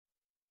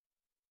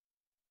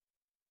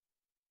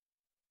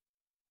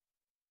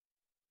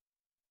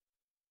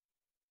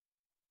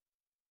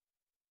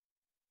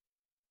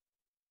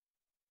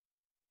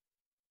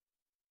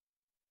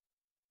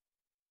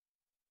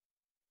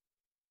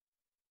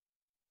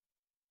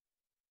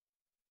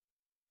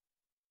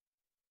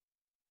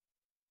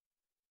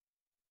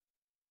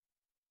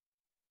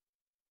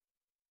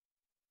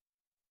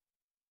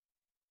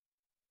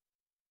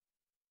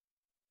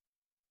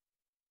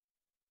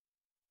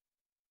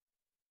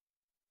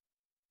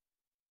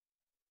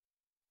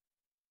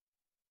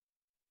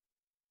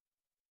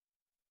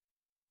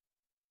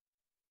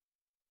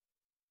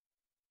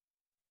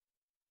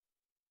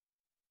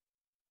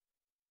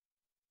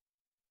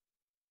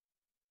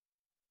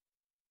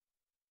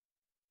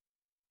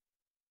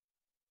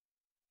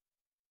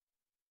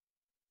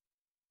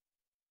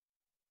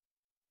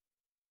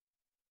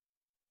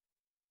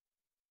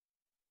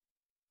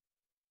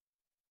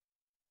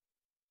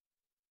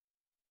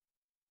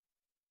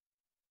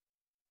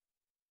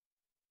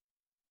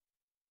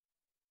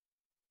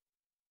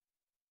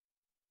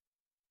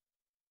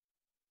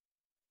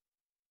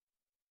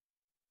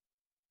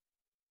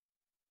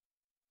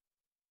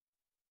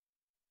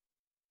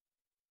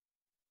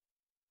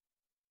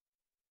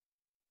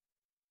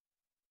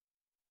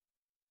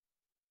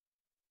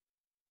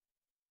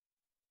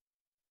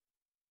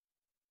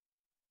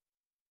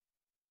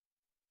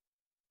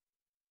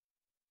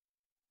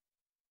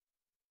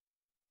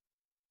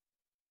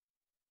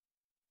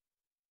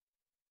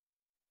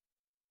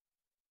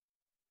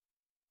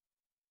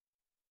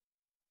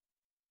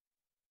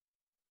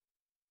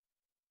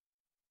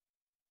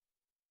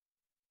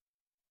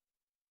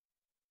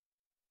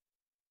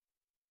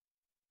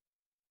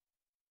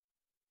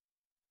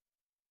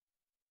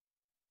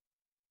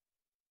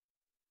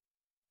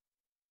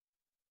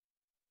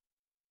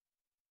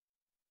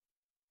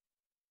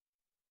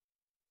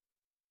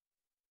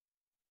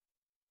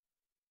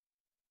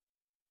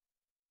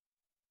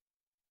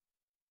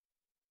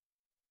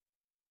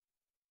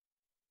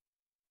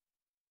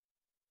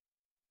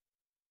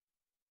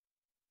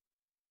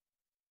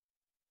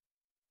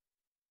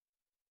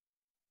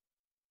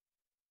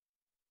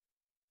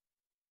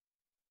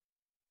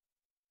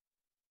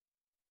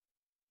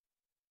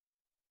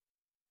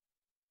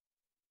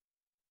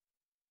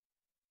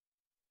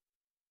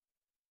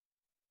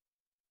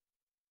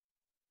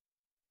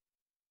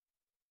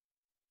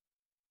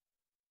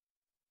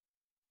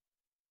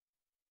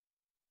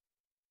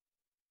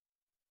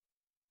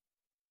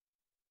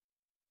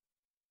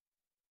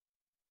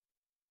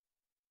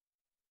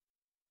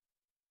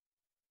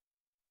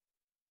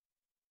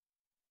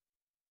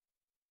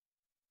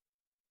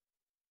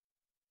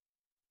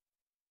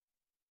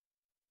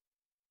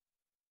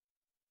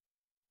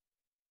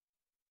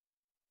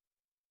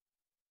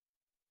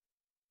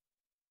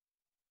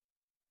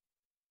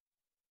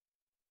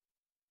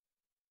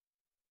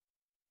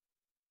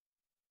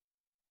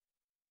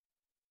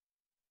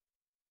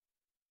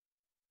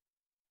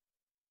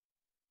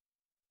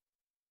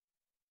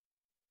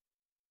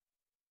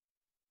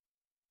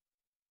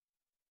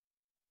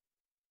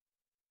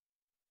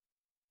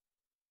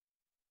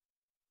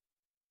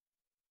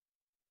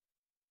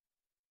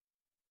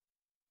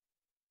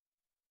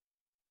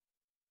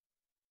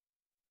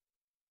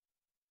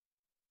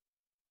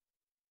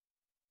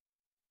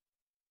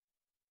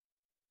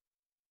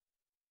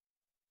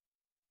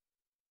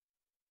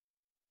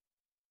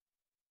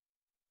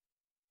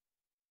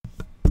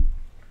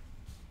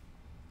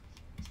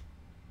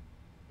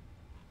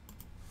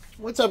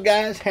What's up,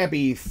 guys?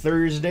 Happy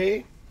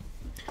Thursday.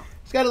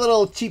 It's got a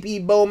little cheapy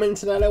Bowman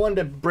tonight. I wanted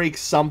to break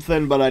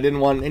something, but I didn't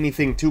want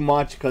anything too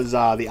much because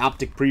the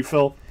optic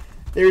pre-fill.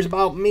 There's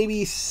about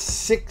maybe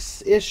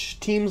 6-ish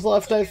teams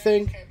left, I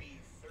think.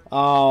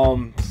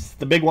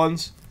 The big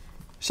ones.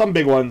 Some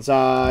big ones.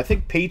 I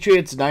think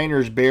Patriots,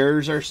 Niners,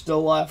 Bears are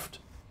still left.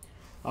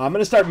 I'm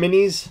going to start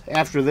minis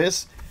after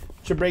this.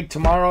 Should break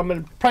tomorrow. I'm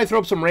going to probably throw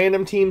up some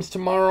random teams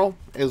tomorrow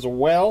as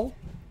well.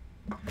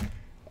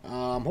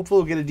 Hopefully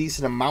we'll get a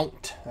decent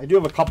amount. I do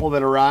have a couple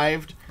that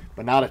arrived,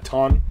 but not a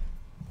ton.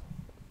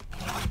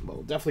 But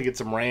we'll definitely get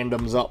some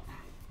randoms up.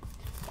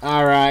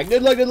 Alright,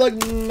 good luck, good luck.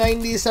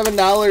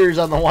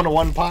 $97 on the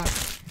 1-to-1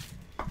 pot.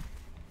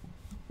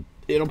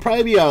 It'll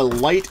probably be a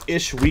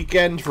light-ish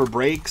weekend for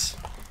breaks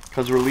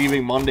because we're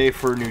leaving Monday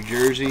for New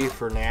Jersey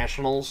for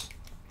Nationals.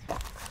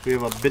 We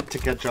have a bit to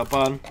catch up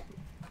on.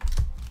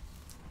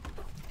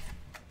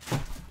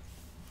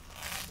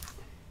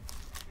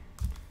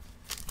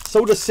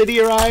 Soda City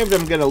arrived.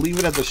 I'm going to leave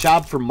it at the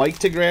shop for Mike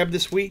to grab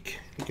this week.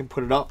 He can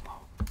put it up.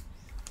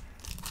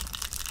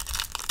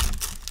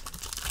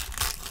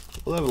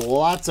 We'll have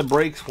lots of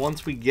breaks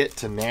once we get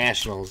to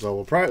Nationals,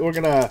 though. We're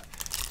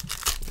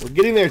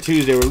getting there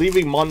Tuesday. We're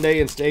leaving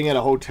Monday and staying at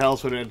a hotel,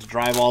 so we don't have to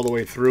drive all the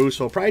way through.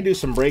 So we'll probably do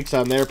some breaks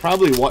on there.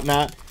 Probably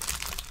Whatnot,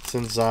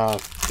 since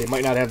they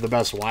might not have the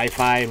best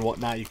Wi-Fi and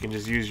Whatnot. You can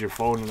just use your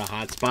phone in a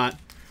hotspot.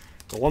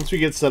 But once we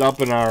get set up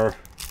in our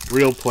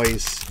real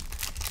place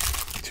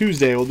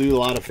Tuesday, we'll do a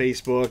lot of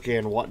Facebook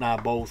and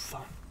Whatnot, both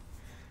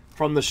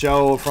from the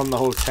show, from the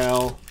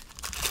hotel.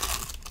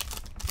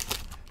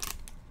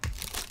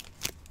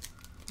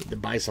 Need to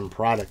buy some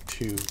product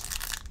too.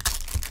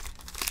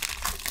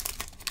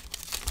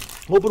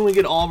 Hoping we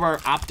get all of our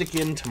optic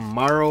in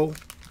tomorrow.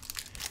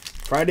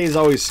 Fridays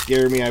always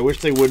scare me. I wish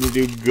they wouldn't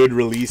do good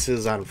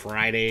releases on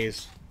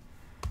Fridays.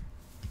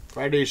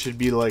 Fridays should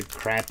be like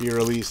crappy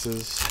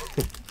releases.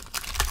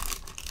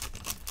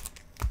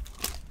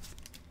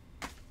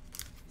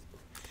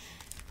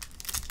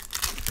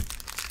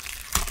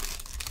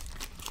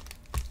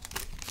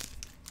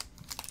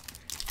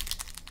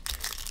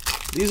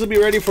 These will be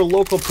ready for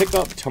local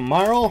pickup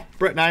tomorrow.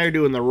 Brett and I are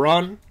doing the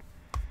run.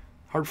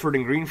 Hartford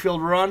and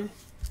Greenfield run.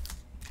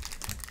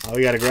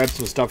 We got to grab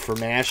some stuff for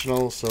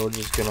Nationals, so we're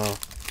just going to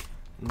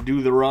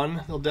do the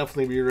run. They'll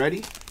definitely be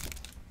ready.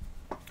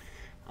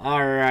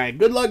 Alright,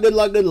 good luck, good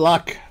luck, good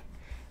luck.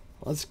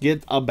 Let's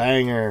get a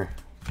banger.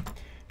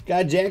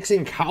 Got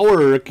Jackson Cower,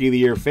 Rookie of the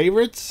Year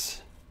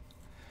favorites.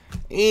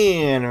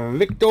 And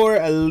Victor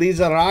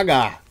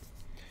Lizarraga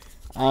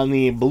on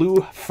the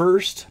blue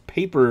first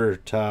paper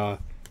to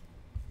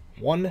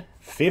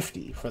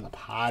 150 for the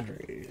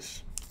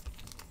Padres.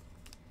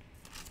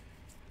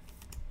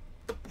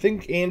 I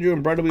think Andrew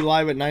and Brett will be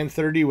live at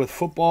 9:30 with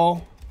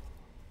football.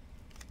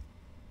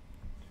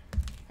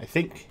 I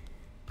think.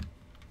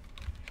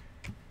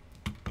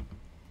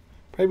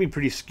 Probably be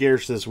pretty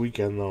scarce this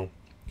weekend, though.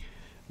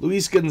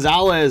 Luis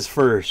Gonzalez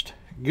first.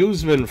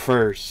 Guzman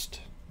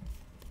first.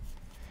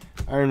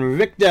 Aaron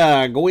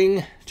Victor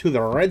going to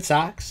the Red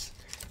Sox.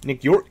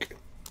 Nick York.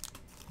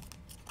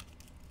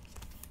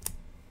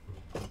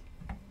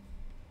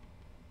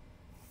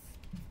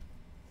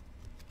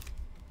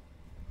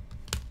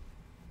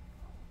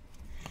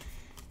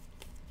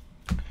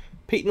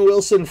 Peyton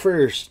Wilson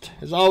first.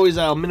 As always,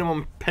 a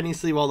minimum penny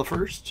sleeve all the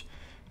first.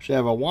 Should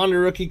have a Wander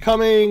rookie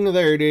coming.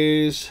 There it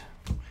is.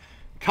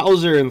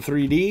 Cowser in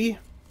 3D.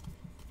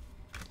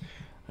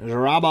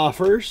 Zaraba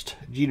first.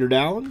 Jeter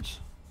Downs.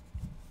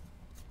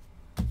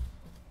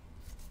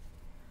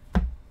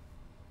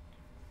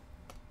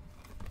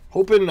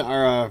 Hoping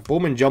our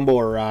Bowman Jumbo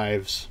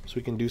arrives so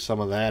we can do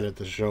some of that at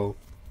the show.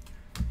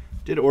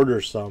 Did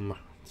order some.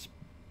 It's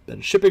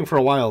been shipping for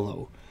a while,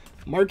 though.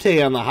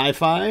 Marte on the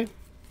hi-fi.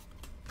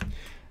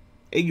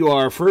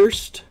 Aguilar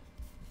first.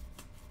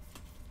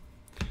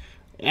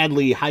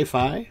 Adley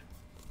hi-fi.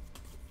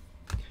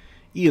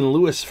 Ian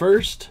Lewis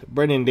first.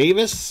 Brennan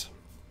Davis.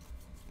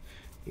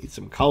 Need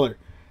some color.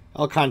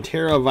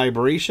 Alcantara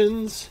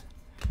Vibrations.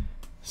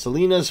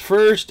 Salinas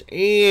first.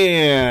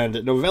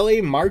 And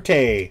Novelli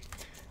Marte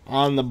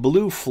on the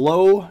blue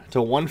flow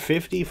to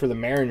 150 for the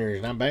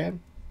Mariners. Not bad.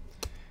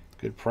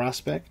 Good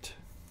prospect.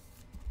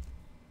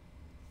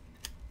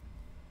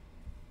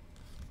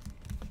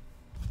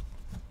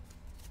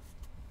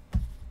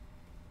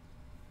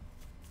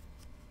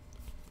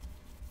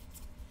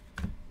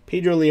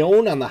 Pedro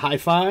Leon on the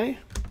hi-fi.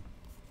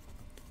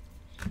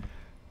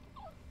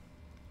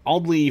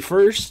 Aldley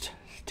first.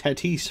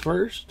 Tatis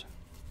first.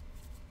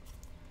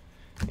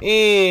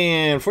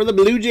 And for the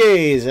Blue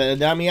Jays,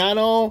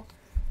 Damiano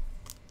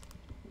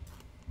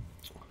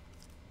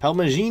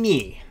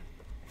Palmagini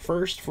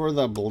first for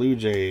the Blue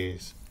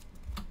Jays.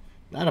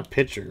 Not a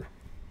pitcher.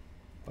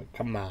 But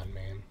come on,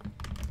 man.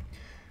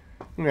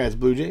 Congrats,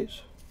 Blue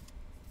Jays.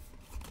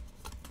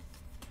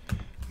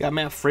 Got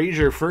Matt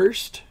Frazier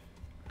first.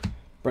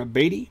 Brett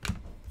Beatty.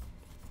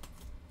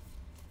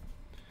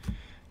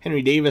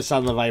 Henry Davis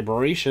on the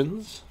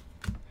Vibrations.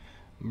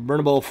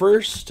 Burnable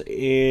first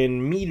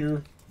in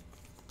Meter.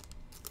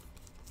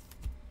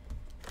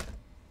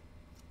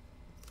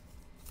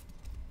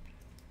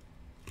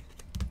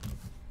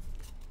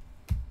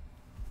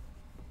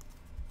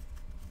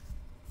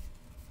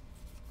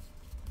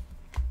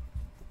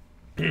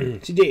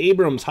 CJ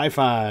Abrams, high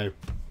five.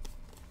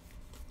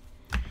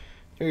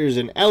 There's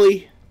an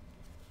Ellie.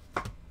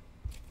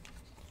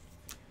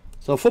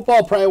 So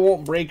football probably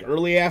won't break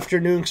early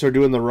afternoon because we're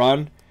doing the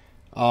run.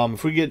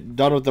 If we get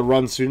done with the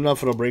run soon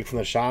enough, it'll break from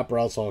the shop, or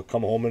else I'll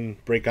come home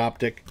and break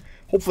optic.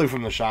 Hopefully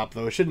from the shop,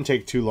 though. It shouldn't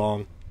take too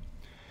long.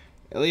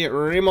 Elliot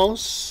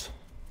Ramos.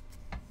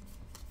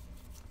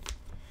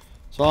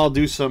 So I'll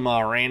do some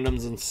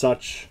randoms and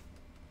such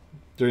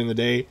during the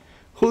day.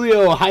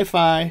 Julio,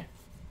 hi-fi.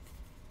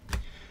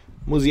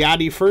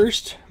 Muziati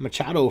first.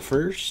 Machado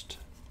first.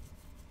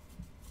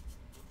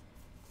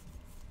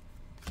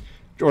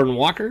 Jordan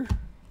Walker.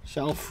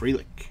 Sal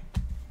Frelick.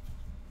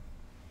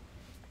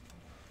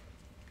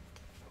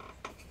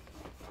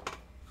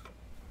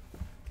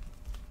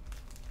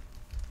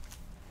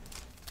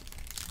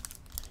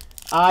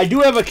 I do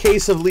have a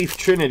case of Leaf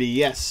Trinity,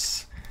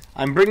 yes.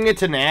 I'm bringing it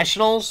to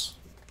Nationals.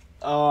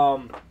 I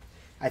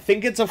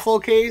think it's a full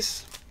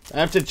case. I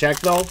have to check,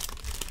 though.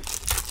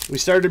 We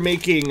started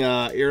making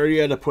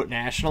area to put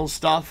National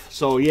stuff.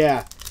 So,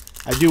 yeah,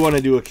 I do want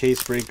to do a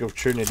case break of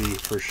Trinity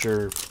for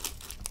sure.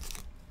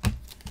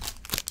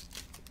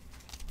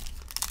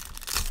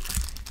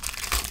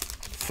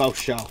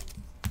 Faux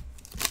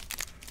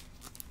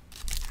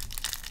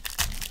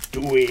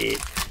do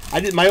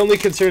it. My only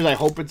concern is I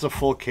hope it's a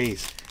full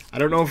case. I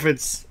don't know if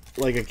it's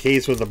like a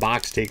case with a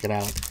box taken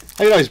out.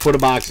 I could always put a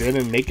box in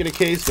and make it a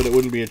case, but it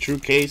wouldn't be a true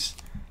case.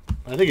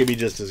 I think it'd be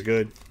just as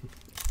good.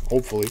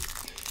 Hopefully.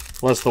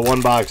 Unless the one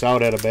box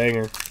out had a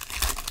banger.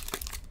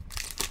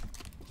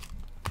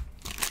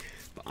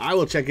 But I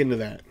will check into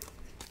that.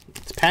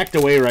 It's packed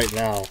away right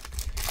now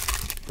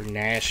for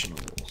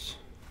Nationals.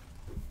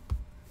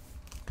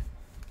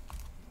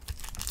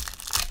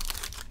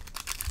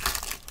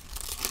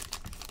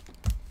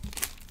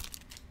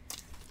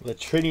 The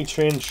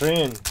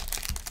Trin.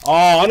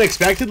 Oh,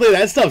 unexpectedly,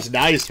 that stuff's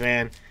nice,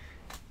 man.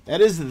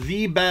 That is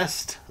the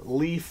best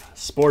Leaf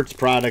sports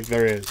product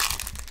there is.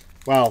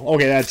 Well,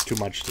 okay, that's too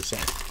much to say.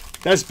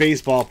 Best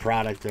baseball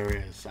product there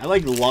is. I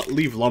like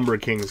Leaf Lumber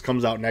Kings.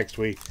 Comes out next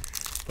week.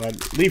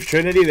 But Leaf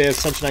Trinity, they have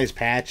such nice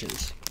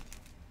patches.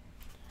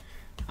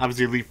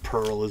 Obviously, Leaf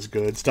Pearl is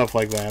good. Stuff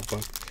like that,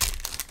 but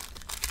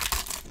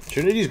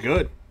Trinity's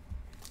good.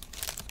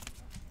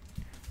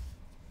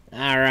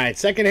 Alright,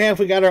 second half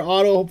we got our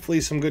auto. Hopefully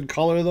some good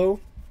color,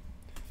 though.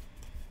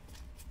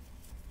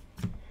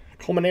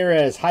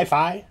 Colmenares,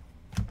 hi-fi.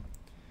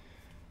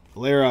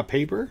 Valera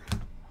paper.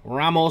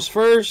 Ramos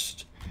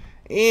first.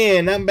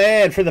 And not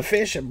bad for the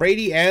fish.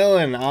 Brady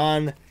Allen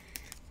on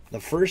the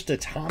first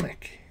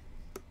atomic.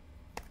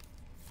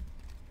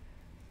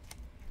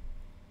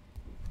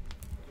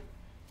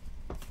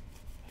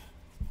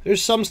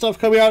 There's some stuff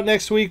coming out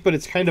next week, but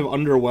it's kind of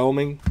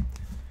underwhelming.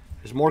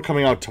 There's more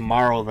coming out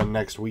tomorrow than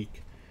next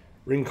week.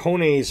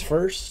 Rincones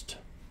first.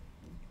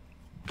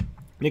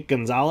 Nick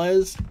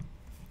Gonzalez.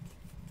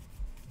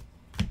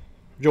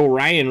 Joe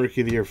Ryan,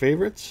 Rookie of the Year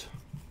favorites.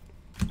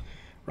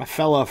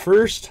 Rafaela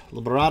first.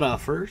 Librada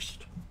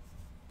first.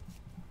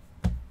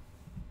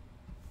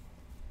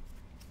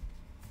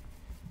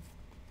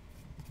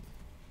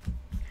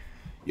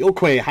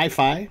 Yoquay,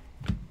 hi-fi.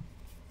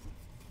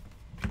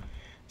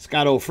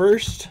 Scotto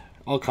first.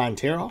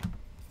 Alcantara.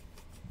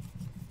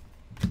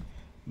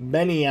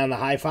 Benny on the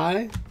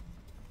hi-fi.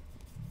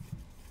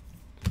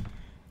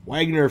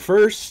 Wagner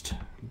first.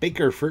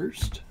 Baker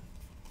first.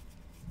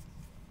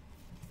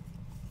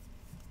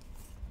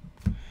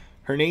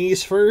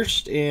 Hernandez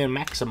first. And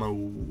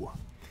Maximo.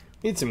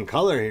 Need some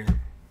color here.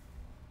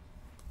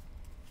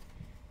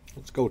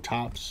 Let's go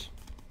tops.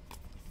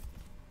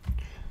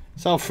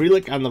 Sal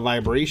Frelick on the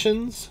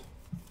vibrations.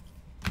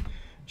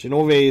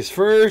 Genove's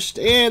first.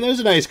 And there's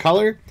a nice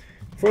color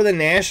for the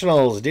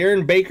Nationals.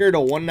 Darren Baker to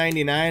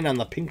 199 on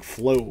the pink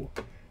flow.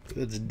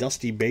 That's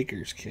Dusty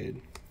Baker's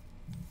kid.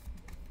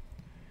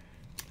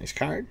 Nice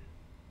card.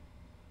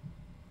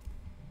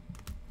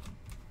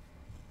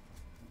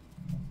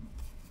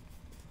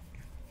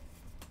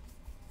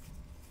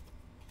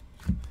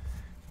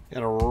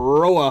 Got a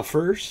Roa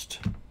first.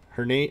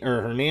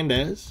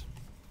 Hernandez.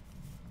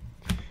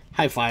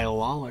 Hi-Fi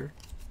Lawler.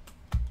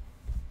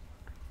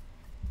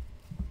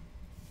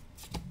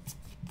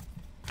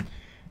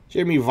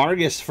 Jeremy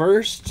Vargas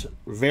first.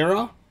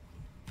 Vera.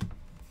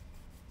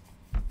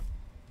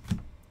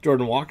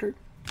 Jordan Walker.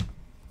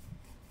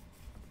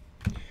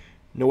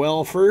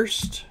 Noel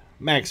first.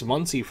 Max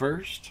Muncy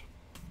first.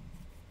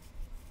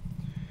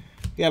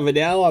 We got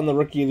Vidal on the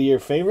Rookie of the Year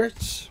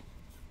favorites.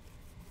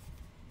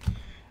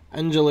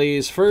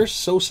 Angeles first.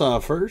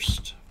 Sosa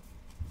first.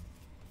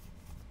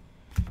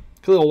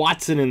 Khalil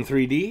Watson in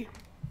 3D.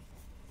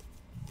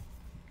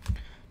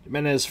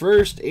 Jimenez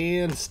first.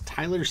 And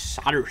Tyler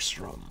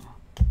Soderstrom.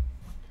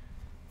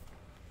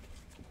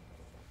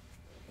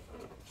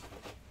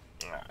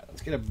 Alright,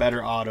 let's get a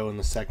better auto in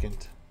the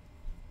second.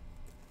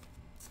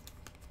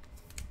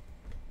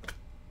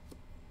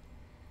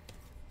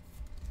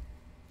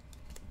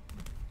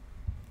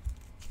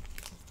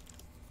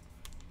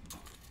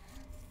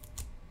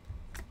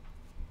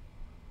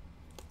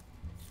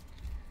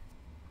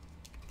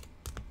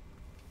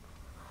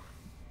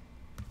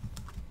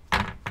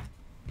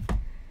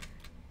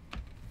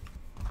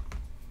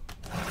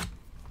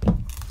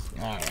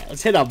 Alright,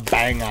 let's hit a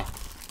banger.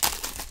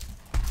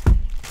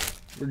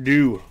 We're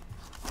due.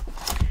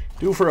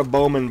 Due for a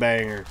Bowman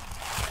banger.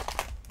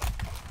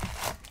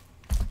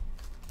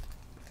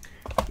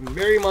 I'm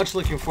very much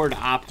looking forward to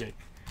Optic.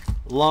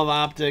 Love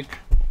Optic.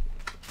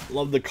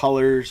 Love the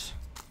colors.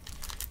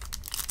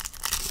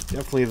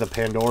 Definitely the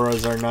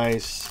Pandoras are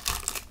nice.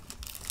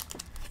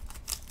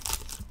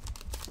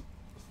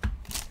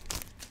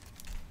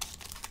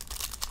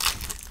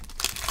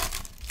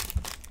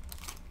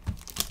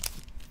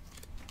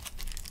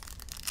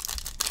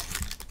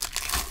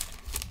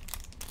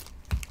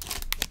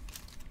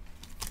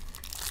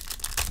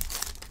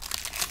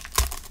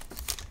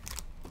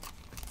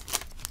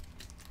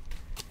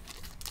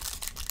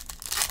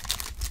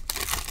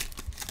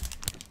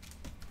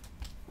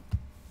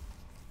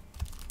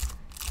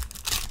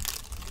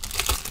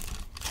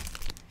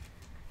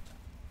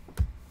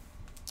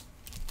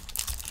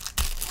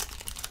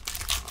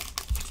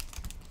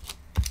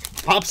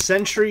 Pop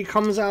Century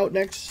comes out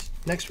next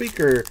week,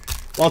 or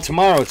well,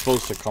 tomorrow it's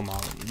supposed to come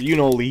out. You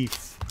know,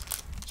 Leaf.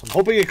 So I'm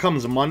hoping it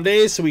comes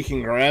Monday so we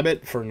can grab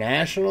it for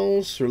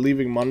Nationals. We're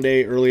leaving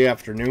Monday early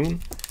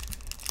afternoon.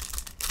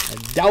 I'm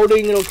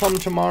doubting it'll come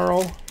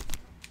tomorrow.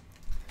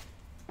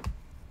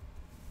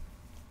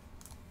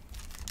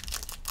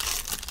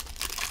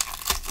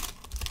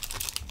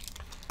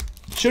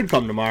 It should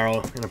come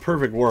tomorrow in a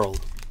perfect world.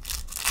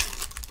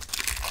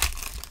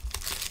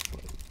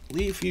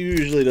 Leaf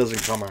usually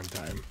doesn't come on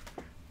time.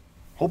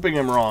 Hoping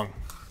I'm wrong.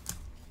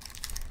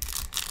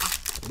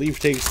 Leaf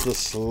takes the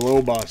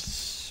slow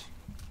bus.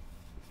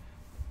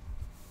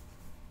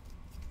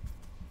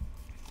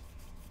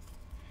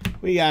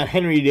 We got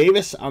Henry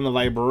Davis on the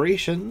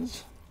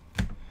vibrations.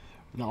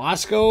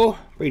 Nolasco,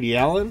 Brady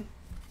Allen.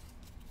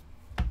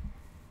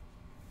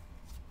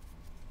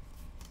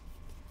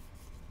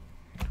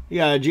 We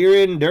got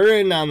Jiren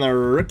Duran on the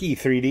rookie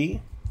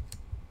 3D.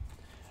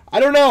 I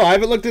don't know. I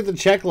haven't looked at the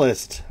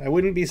checklist. I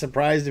wouldn't be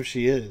surprised if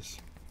she is.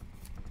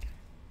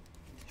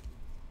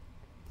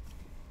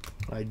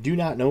 I do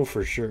not know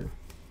for sure.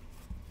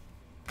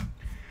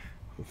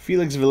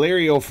 Felix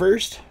Valerio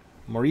first.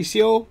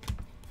 Mauricio.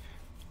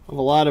 I have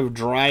a lot of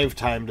drive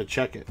time to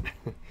check it.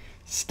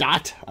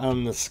 Stott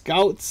on the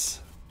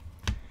Scouts.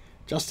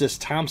 Justice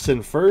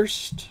Thompson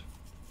first.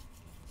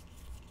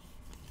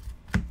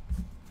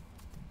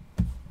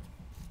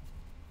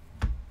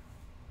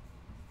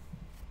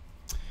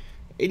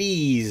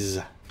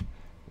 '80s.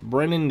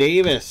 Brennan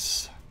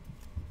Davis.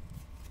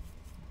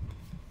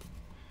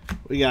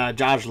 We got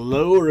Josh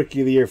Lowe,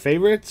 Rookie of the Year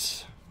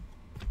favorites.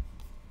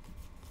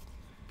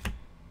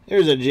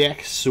 There's a Jack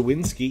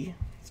Sawinski.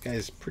 This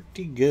guy's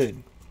pretty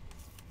good.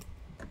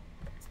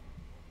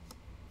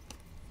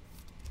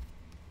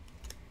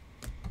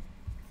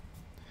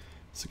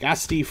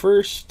 Sagasti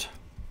first.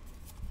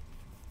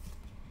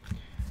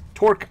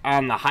 Torque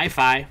on the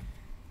Hi-Fi.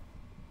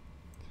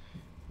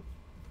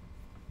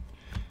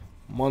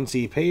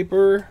 Muncie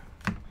paper.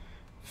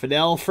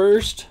 Fidel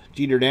first.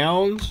 Jeter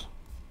Downs.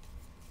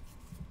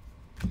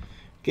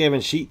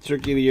 Gavin Sheets,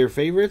 Rookie of the Year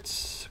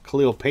favorites.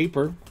 Khalil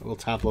Paper. We'll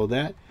top load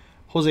that.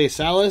 Jose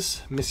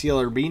Salas. Misiel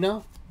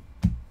Urbina.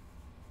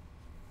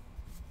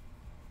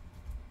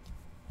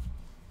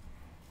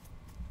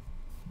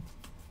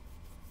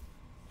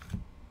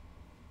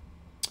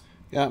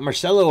 Got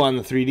Marcelo on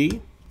the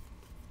 3D.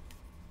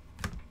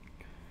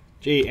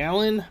 Jay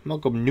Allen.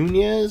 Malcolm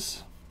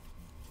Nunez.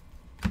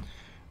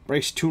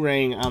 Bryce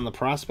Turang on the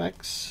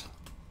prospects.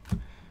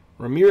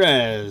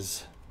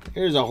 Ramirez.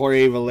 Here's a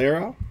Jorge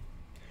Valera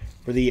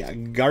for the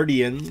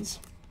Guardians.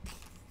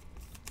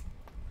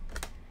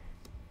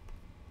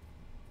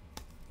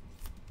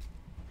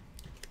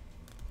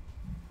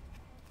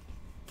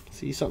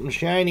 See something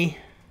shiny.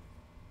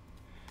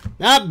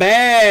 Not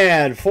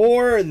bad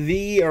for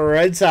the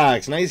Red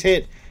Sox. Nice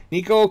hit.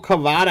 Nico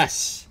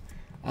Cavadas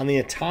on the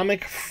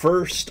Atomic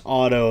First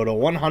Auto to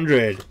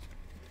 100.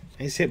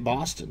 Nice hit,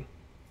 Boston.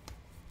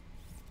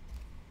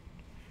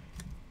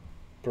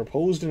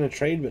 Proposed in a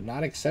trade but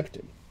not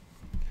accepted.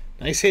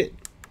 Nice hit.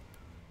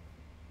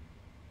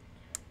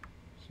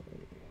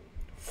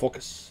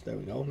 Focus. There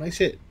we go. Nice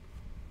hit.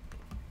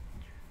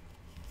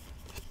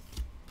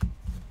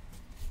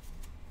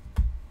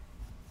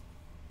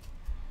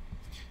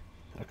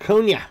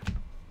 Acuna.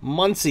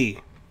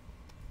 Muncie.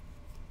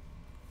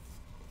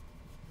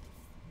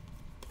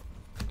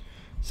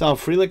 Sal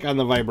Frelick on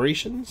the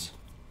vibrations.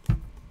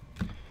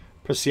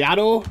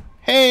 Preciado.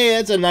 Hey,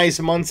 that's a nice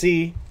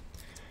Muncie.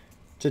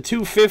 To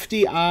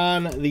 250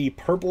 on the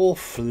Purple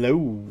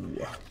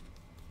Flow.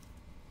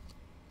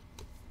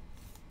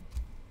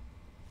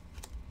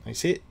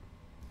 Nice hit.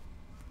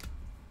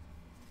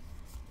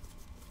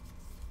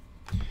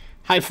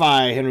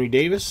 Hi-Fi, Henry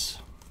Davis.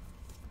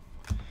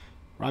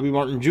 Robbie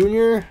Martin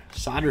Jr.,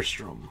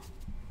 Soderstrom.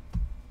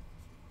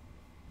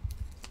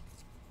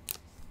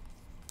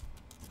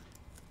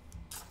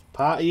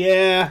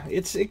 Yeah,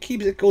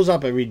 it goes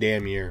up every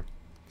damn year.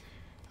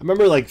 I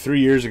remember like 3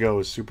 years ago it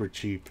was super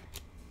cheap.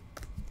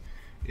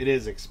 It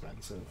is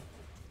expensive,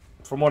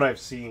 from what I've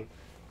seen.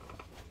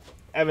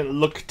 I haven't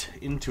looked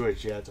into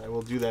it yet. I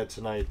will do that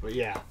tonight. But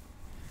yeah,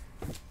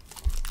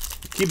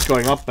 it keeps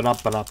going up and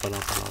up and up and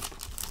up and up.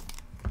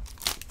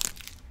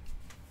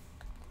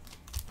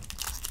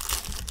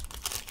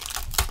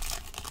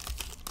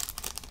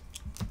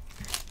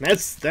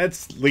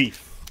 That's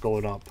Leaf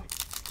going up.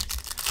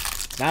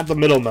 Not the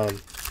middleman.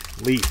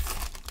 Leaf.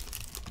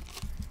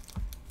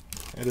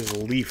 That is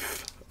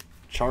Leaf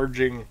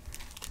charging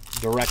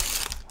direct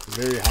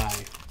very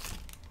high.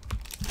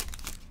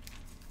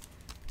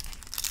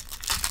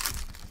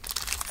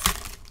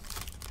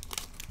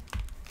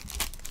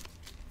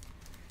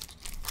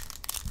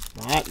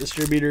 Not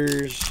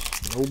distributors.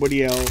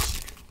 Nobody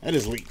else. That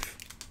is Leaf.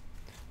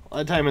 A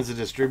lot of times it's the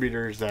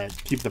distributors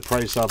that keep the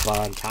price up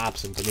on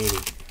Topps and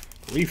Panini.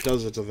 Leaf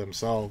does it to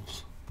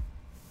themselves.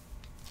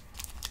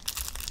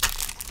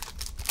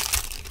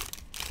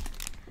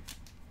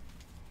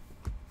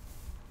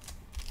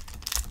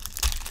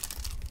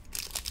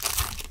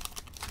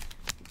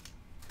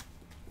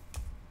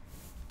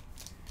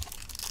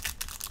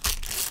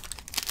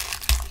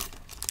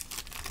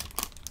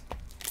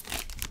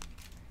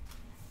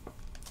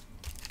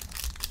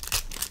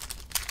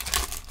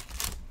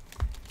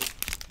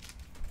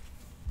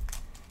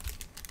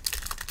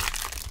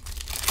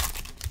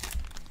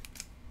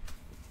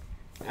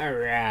 All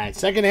right,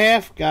 second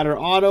half got our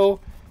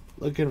auto.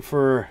 Looking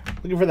for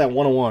that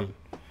 101.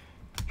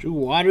 Drew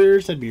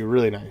Waters, that'd be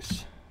really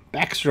nice.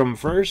 Backstrom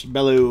first,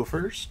 Bellew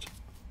first.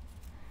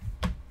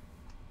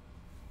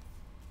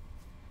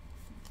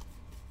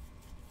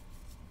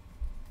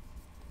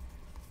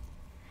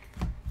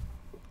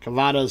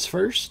 Cavada's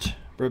first,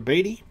 Brett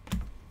Beatty.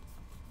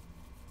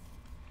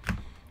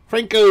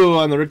 Franco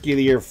on the Rookie of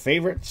the Year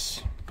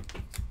favorites.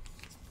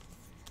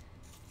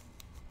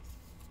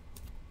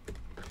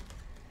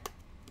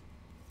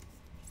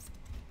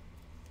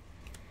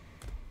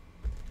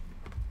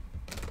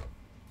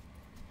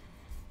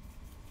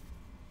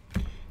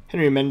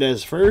 Henry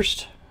Mendez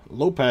first,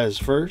 Lopez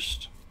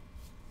first,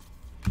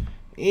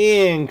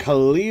 and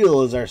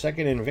Khalil is our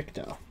second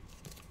Invicta.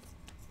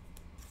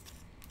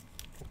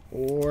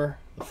 Or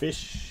the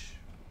fish.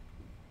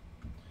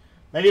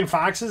 Megan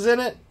Fox is in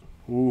it?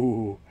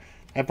 Ooh,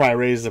 that probably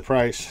raised the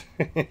price.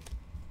 I'm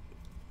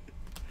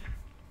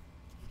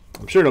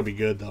sure it'll be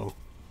good, though.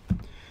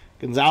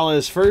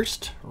 Gonzalez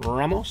first,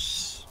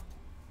 Ramos.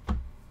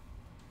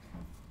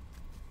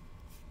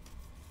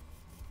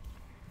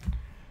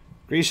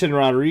 Grayson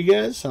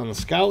Rodriguez on the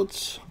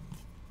Scouts.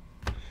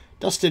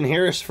 Dustin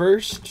Harris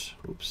first.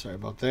 Oops, sorry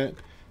about that.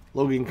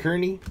 Logan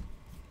Kearney.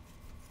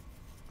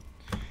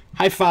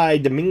 Hi-Fi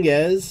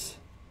Dominguez.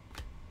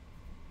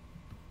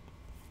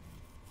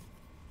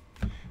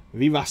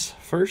 Vivas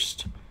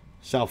first.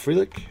 Sal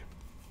Frelick.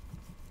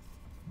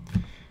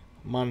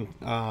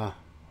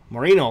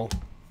 Moreno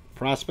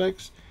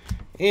prospects.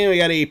 And we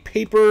got a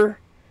paper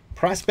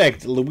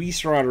prospect,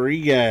 Luis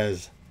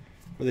Rodriguez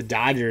for the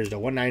Dodgers to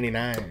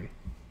 199.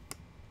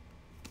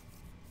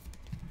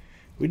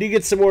 We did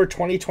get some more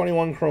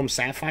 2021 Chrome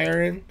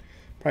Sapphire in.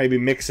 Probably be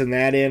mixing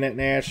that in at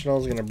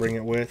Nationals. Going to bring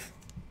it with.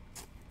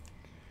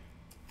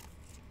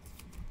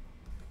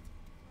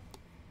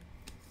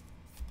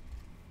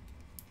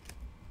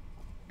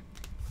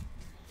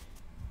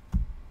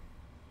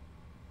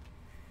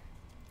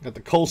 Got the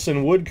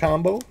Colson Wood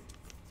combo.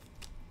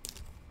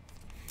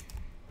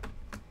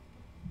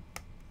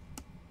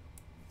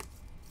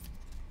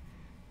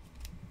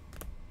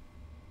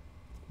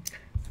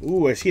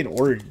 Ooh, I see an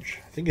orange.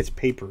 I think it's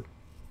paper.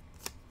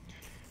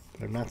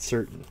 I'm not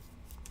certain.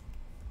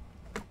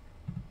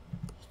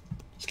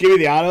 Let's give you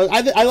the auto.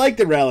 I like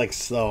the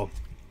relics, though.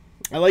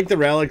 I like the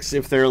relics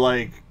if they're,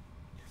 like,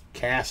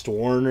 cast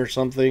worn or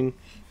something.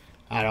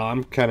 I don't know.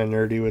 I'm kind of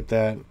nerdy with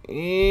that.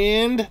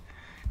 And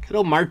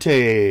Ketel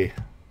Marte.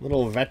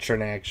 Little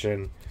veteran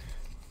action.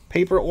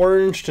 Paper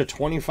orange to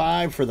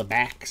 25 for the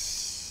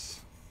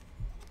backs.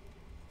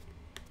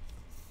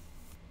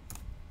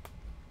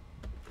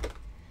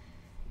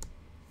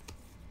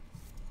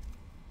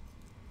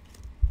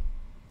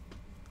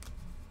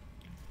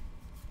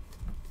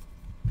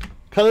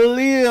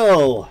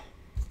 Khalil.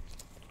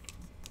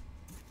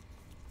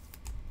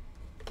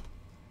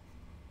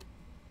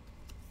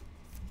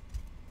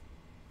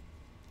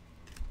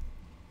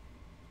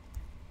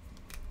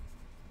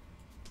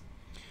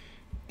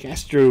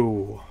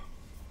 Castro.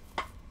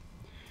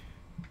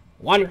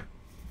 Warner.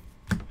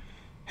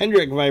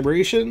 Hendrick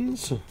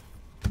Vibrations.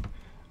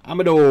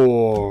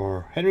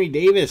 Amador. Henry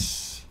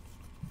Davis.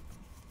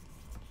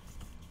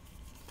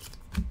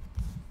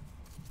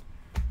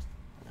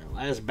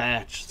 Last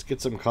batch. Let's get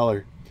some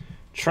color.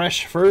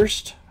 Tresh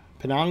first.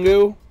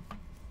 Pinango.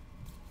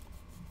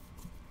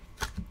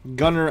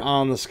 Gunner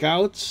on the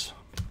Scouts.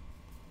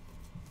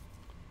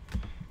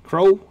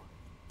 Crow.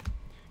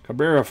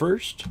 Cabrera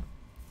first.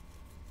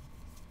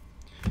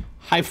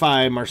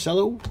 Hi-Fi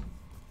Marcelo.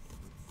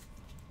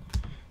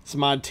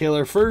 Samad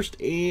Taylor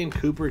first. And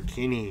Cooper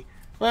Kinney.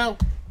 Well,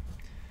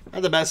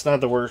 not the best,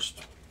 not the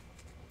worst.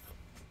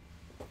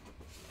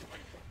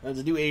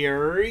 Let's do a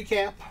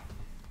recap.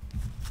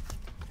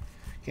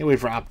 Can't wait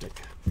for Optic.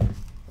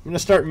 I'm going to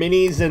start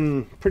minis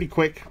and pretty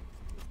quick.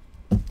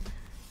 We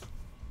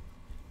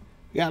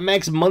got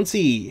Max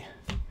Muncy,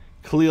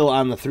 Khalil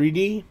on the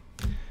 3D.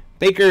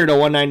 Baker to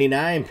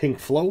 199, Pink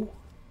Flow.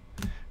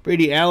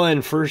 Brady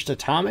Allen, First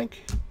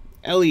Atomic.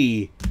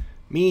 Ellie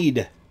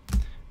Mead,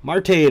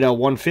 Marte to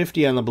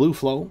 150 on the Blue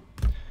Flow.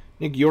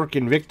 Nick York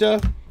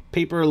Invicta.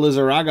 Paper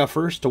Lizarraga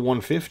First to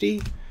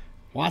 150.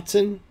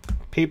 Watson.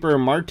 Paper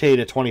Marte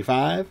to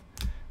 25.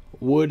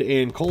 Wood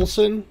and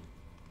Colson.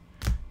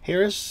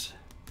 Harris.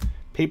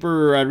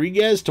 Paper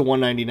Rodriguez to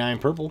 199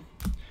 purple.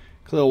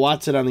 Khalil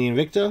Watson on the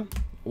Invicta.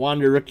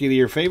 Wander Rookie of the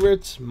Year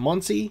favorites.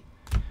 Muncy.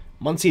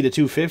 Muncy to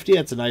 250.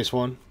 That's a nice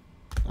one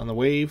on the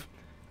wave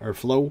or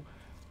flow.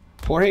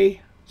 Jorge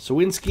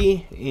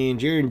Sawinski and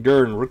Jaron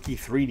Dern, Rookie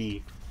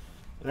 3D.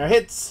 And our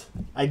hits,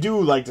 I do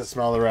like to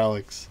smell the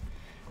relics.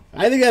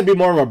 I think that'd be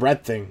more of a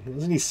Brett thing.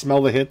 Doesn't he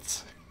smell the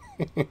hits?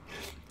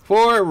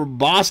 For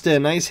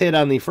Boston, nice hit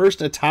on the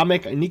First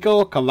Atomic,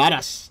 Nico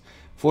Cavadas,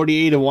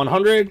 48 of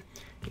 100.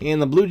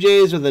 And the Blue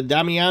Jays with a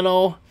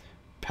Damiano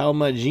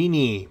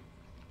Palmagini,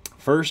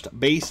 First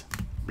Base,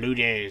 Blue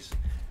Jays.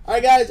 All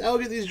right, guys, I'll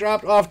get these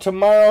dropped off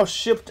tomorrow,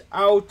 shipped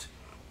out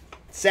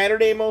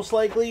Saturday most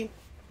likely.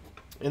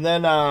 And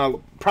then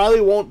probably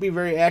won't be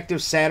very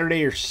active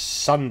Saturday or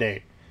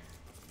Sunday.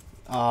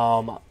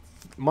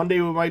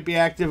 Monday we might be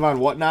active on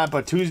Whatnot,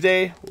 but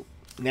Tuesday,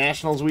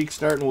 Nationals week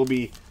starting, will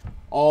be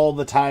all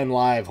the time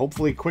live.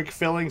 Hopefully quick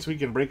filling so we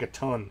can break a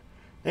ton.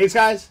 Thanks,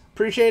 guys.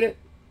 Appreciate it.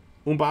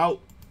 Oompa out.